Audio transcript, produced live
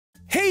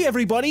Hey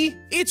everybody,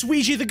 it's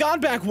Weegee the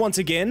God back once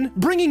again,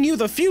 bringing you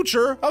the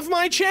future of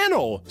my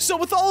channel. So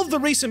with all of the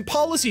recent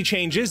policy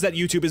changes that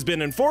YouTube has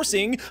been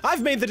enforcing,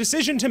 I've made the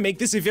decision to make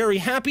this a very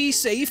happy,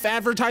 safe,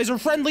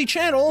 advertiser-friendly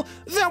channel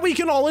that we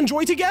can all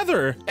enjoy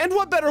together. And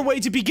what better way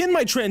to begin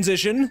my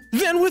transition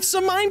than with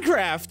some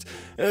Minecraft?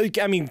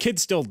 I mean,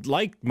 kids still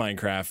like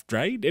Minecraft,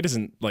 right? It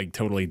isn't, like,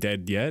 totally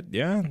dead yet,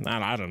 yeah?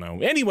 I don't know.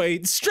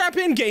 Anyway, strap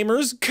in,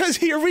 gamers, cause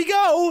here we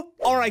go!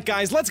 Alright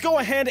guys, let's go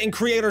ahead and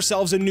create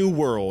ourselves a new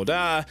world.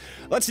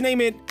 Let's name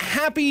it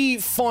Happy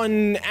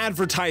Fun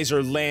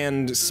Advertiser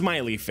Land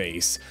Smiley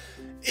Face.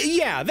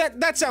 Yeah,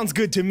 that sounds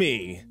good to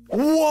me.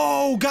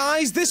 Whoa,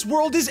 guys, this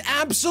world is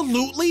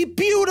absolutely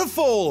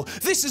beautiful!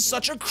 This is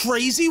such a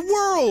crazy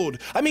world!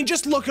 I mean,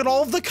 just look at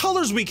all of the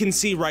colors we can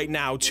see right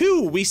now,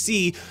 too. We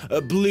see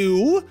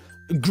blue,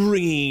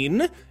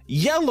 green,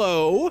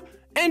 yellow,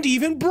 and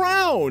even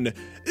brown.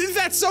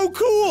 That's so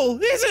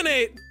cool, isn't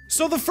it?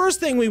 So the first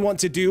thing we want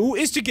to do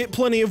is to get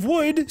plenty of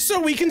wood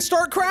so we can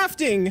start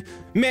crafting.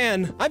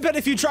 Man, I bet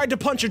if you tried to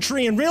punch a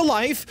tree in real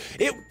life,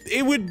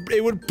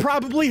 it would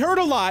probably hurt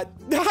a lot.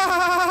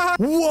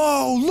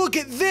 Whoa, look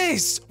at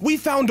this! We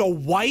found a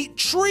white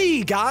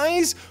tree,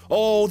 guys!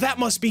 Oh, that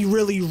must be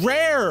really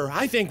rare.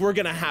 I think we're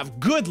gonna have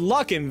good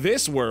luck in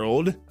this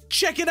world.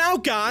 Check it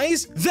out,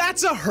 guys!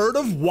 That's a herd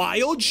of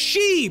wild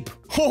sheep!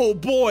 Oh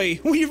boy,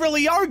 we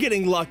really are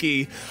getting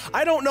lucky.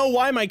 I don't know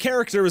why my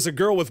character is a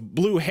girl with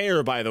blue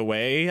hair, by the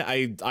way.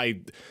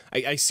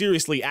 I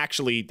seriously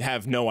actually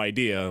have no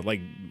idea.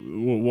 Like,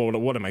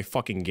 what am I,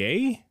 fucking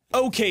gay?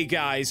 Okay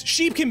guys,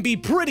 sheep can be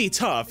pretty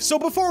tough, so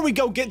before we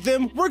go get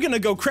them, we're gonna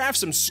go craft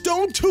some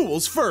stone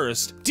tools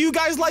first. Do you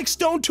guys like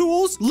stone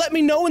tools? Let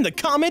me know in the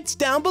comments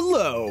down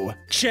below.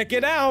 Check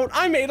it out,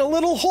 I made a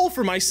little hole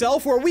for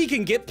myself where we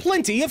can get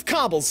plenty of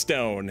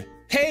cobblestone.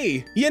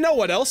 Hey, you know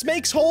what else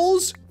makes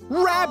holes?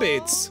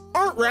 Rabbits!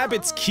 Aren't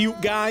rabbits cute,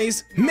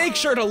 guys? Make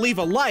sure to leave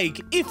a like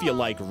if you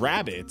like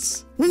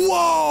rabbits.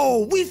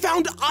 Whoa! We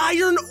found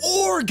iron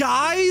ore,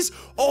 guys!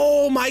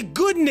 Oh my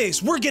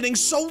goodness, we're getting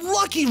so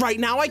lucky right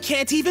now, I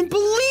can't even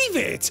believe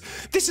it!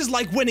 This is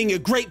like winning a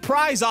great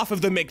prize off of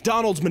the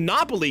McDonald's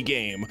Monopoly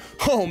game.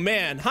 Oh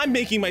man, I'm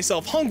making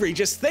myself hungry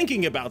just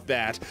thinking about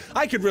that.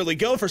 I could really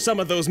go for some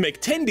of those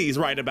McTendies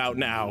right about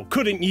now,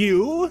 couldn't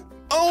you?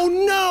 Oh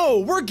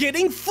no, we're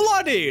getting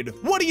flooded!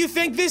 What do you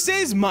think this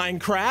is,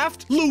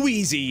 Minecraft?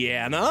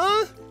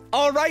 Louisiana?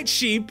 Alright,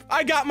 sheep,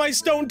 I got my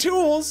stone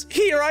tools.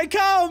 Here I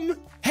come!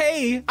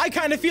 Hey, I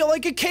kind of feel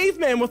like a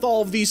caveman with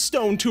all of these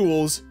stone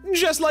tools.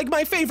 Just like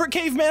my favorite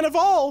caveman of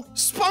all,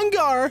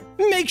 Spungar!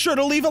 Make sure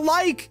to leave a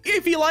like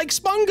if you like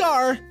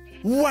Spungar!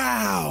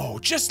 Wow,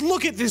 just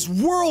look at this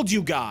world,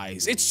 you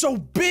guys. It's so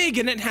big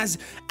and it has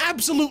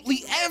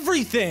absolutely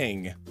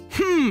everything.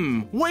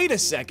 Wait a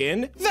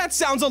second. That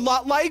sounds a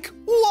lot like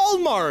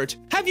Walmart.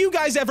 Have you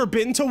guys ever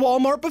been to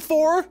Walmart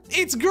before?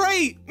 It's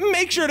great.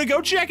 Make sure to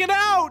go check it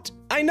out.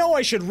 I know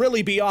I should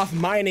really be off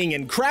mining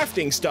and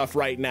crafting stuff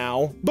right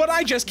now, but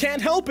I just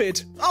can't help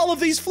it. All of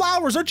these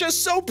flowers are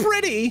just so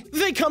pretty.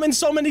 They come in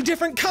so many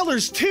different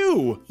colors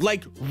too,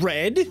 like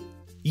red,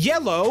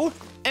 yellow,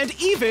 and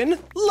even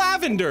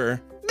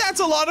lavender.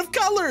 That's a lot of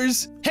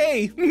colors.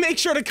 Hey, make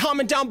sure to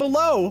comment down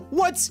below.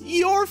 What's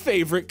your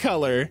favorite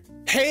color?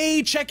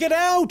 Hey, check it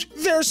out!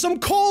 There's some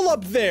coal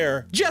up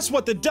there! Just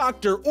what the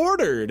doctor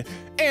ordered!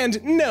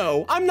 And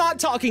no, I'm not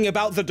talking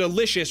about the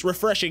delicious,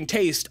 refreshing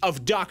taste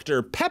of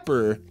Dr.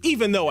 Pepper,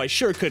 even though I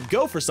sure could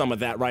go for some of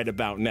that right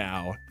about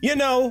now. You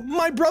know,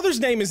 my brother's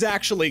name is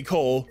actually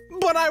Cole,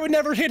 but I would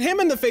never hit him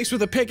in the face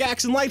with a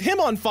pickaxe and light him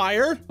on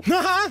fire!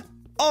 Haha!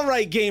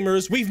 Alright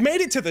gamers, we've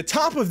made it to the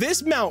top of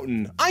this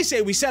mountain. I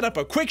say we set up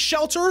a quick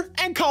shelter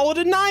and call it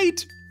a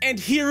night. And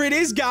here it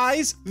is,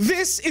 guys.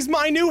 This is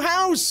my new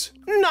house.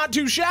 Not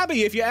too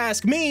shabby if you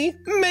ask me.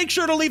 Make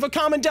sure to leave a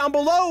comment down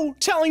below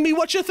telling me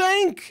what you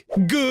think.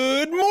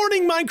 Good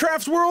morning,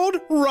 Minecraft world.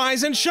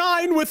 Rise and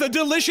shine with a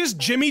delicious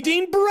Jimmy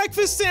Dean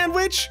breakfast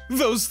sandwich.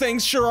 Those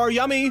things sure are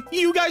yummy.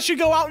 You guys should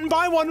go out and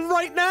buy one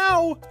right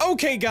now.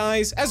 Okay,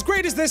 guys, as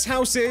great as this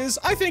house is,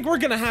 I think we're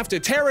gonna have to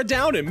tear it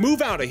down and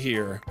move out of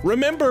here.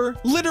 Remember,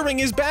 littering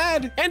is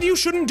bad, and you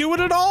shouldn't do it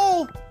at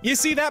all. You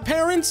see that,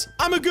 parents?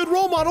 I'm a good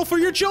role model for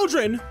your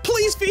children.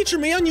 Please feature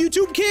me on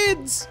YouTube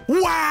Kids.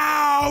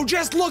 Wow,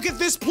 just look at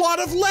this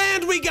plot of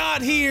land we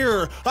got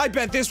here. I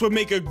bet this would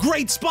make a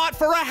great spot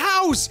for a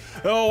house.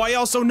 Oh, I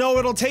also know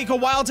it'll take a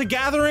while to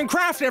gather and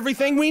craft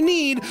everything we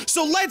need,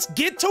 so let's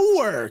get to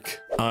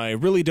work. I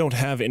really don't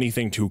have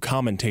anything to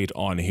commentate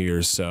on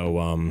here,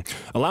 so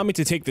allow me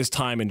to take this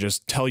time and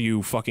just tell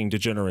you fucking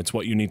degenerates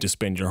what you need to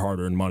spend your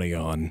hard-earned money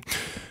on.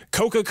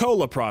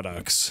 Coca-Cola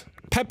products,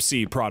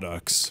 Pepsi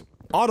products,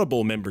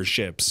 Audible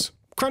memberships,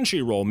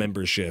 Crunchyroll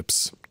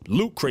memberships,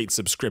 Loot Crate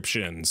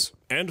subscriptions,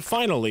 and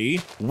finally,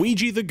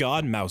 Weegee the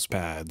God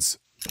mousepads.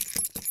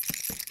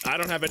 I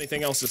don't have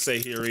anything else to say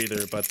here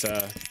either, but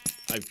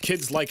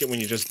kids like it when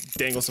you just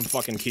dangle some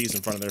fucking keys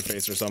in front of their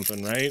face or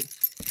something, right?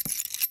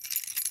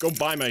 Go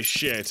buy my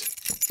shit.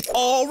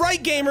 All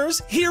right,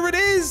 gamers, here it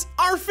is,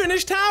 our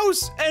finished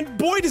house, and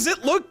boy does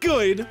it look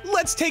good.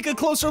 Let's take a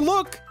closer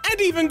look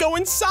and even go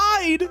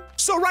inside.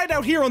 So right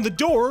out here on the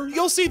door,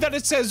 you'll see that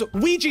it says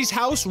Weegee's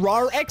house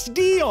RAR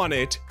XD on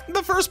it.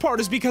 The first part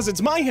is because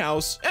it's my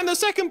house, and the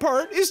second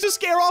part is to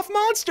scare off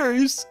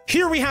monsters.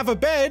 Here we have a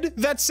bed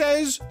that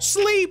says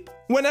sleep.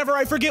 Whenever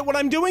I forget what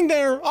I'm doing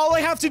there, all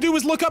I have to do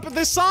is look up at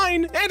this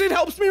sign, and it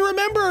helps me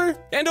remember.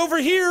 And over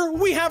here,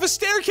 we have a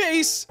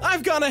staircase.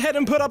 I've gone ahead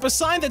and put up a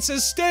sign that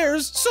says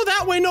stairs, so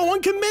that way no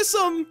one can miss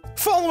them.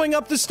 Following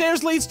up the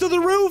stairs leads to the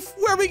roof,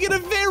 where we get a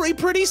very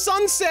pretty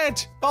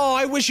sunset. Oh,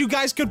 I wish you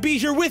guys could be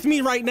here with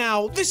me right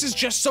now. This is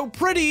just so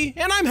pretty,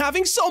 and I'm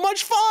having so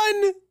much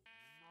fun.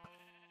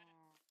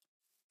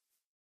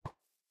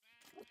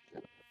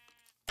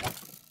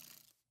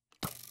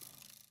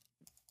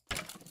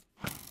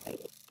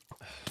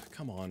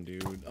 Come on,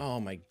 dude. Oh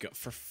my god,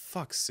 for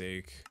fuck's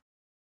sake.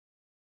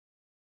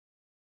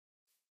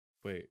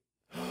 Wait.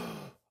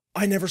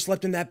 I never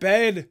slept in that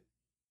bed.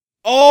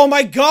 Oh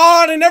my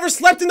god, I never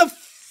slept in the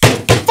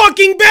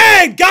fucking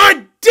bed!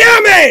 God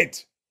damn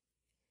it!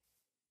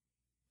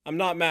 I'm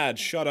not mad,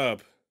 shut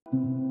up.